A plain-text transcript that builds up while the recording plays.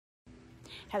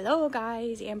Hello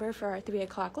guys, Amber for our 3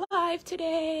 o'clock live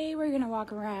today. We're gonna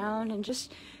walk around and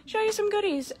just show you some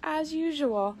goodies as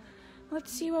usual.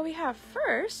 Let's see what we have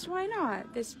first. Why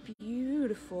not? This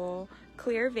beautiful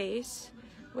clear vase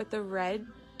with the red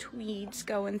tweeds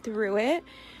going through it.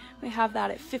 We have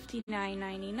that at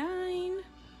 $59.99.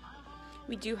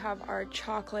 We do have our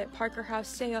chocolate Parker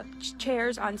House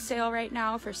chairs on sale right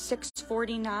now for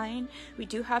 $6.49. We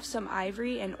do have some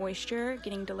ivory and oyster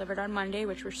getting delivered on Monday,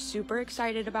 which we're super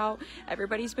excited about.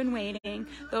 Everybody's been waiting.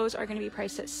 Those are going to be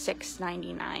priced at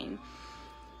 $6.99.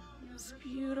 This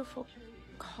beautiful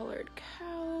colored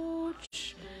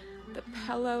couch. The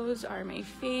pillows are my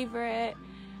favorite.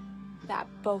 That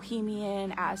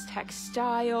bohemian Aztec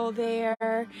style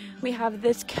there. We have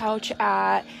this couch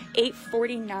at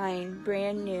 $8.49,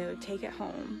 brand new. Take it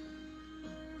home.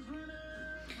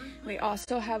 We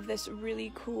also have this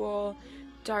really cool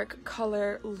dark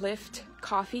color lift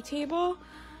coffee table.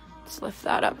 Let's lift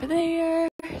that up there.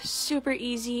 Super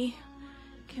easy.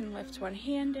 Can lift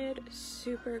one-handed.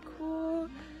 Super cool.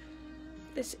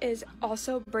 This is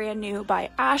also brand new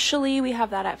by Ashley. We have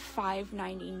that at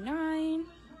 $5.99.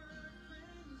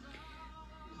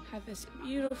 Have this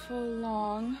beautiful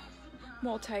long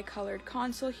multicolored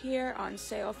console here on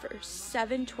sale for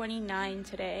 $7.29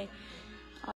 today.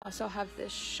 Also have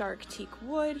this shark teak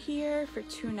wood here for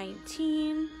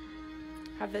 $2.19.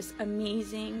 Have this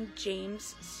amazing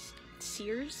James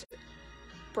Sears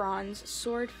bronze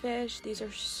swordfish. These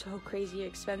are so crazy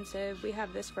expensive. We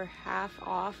have this for half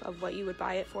off of what you would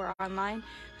buy it for online.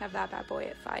 Have that bad boy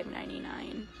at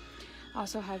 $5.99.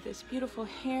 Also have this beautiful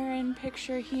heron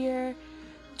picture here.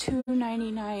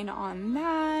 $2.99 on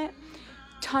that.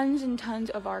 Tons and tons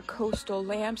of our coastal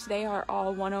lamps. They are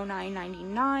all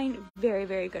 $109.99. Very,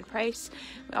 very good price.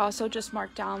 We also just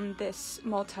marked down this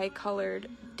multicolored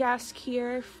desk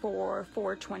here for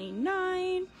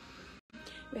 $4.29.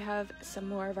 We have some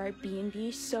more of our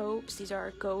B&B soaps. These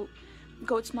are our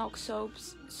goat's milk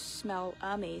soaps. Smell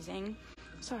amazing.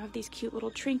 So I have these cute little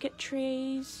trinket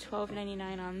trays.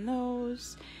 $12.99 on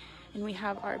those. And we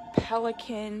have our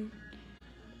pelican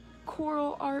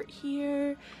coral art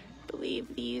here. I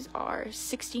believe these are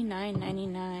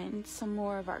 $69.99. Some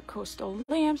more of our coastal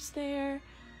lamps there.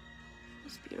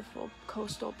 This beautiful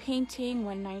coastal painting,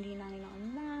 $1.99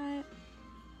 on that.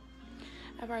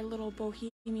 Have our little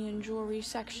bohemian jewelry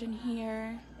section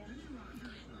here.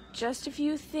 Just a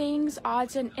few things,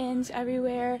 odds and ends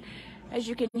everywhere. As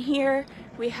you can hear,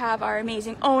 we have our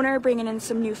amazing owner bringing in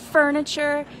some new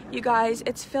furniture. You guys,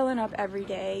 it's filling up every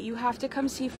day. You have to come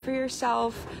see for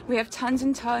yourself. We have tons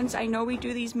and tons. I know we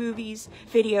do these movies,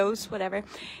 videos, whatever,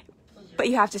 but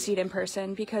you have to see it in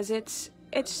person because it's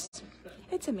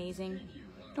amazing.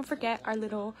 Don't forget our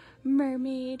little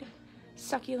mermaid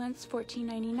succulents,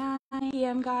 $14.99.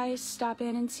 PM guys, stop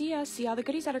in and see us. See all the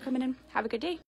goodies that are coming in. Have a good day.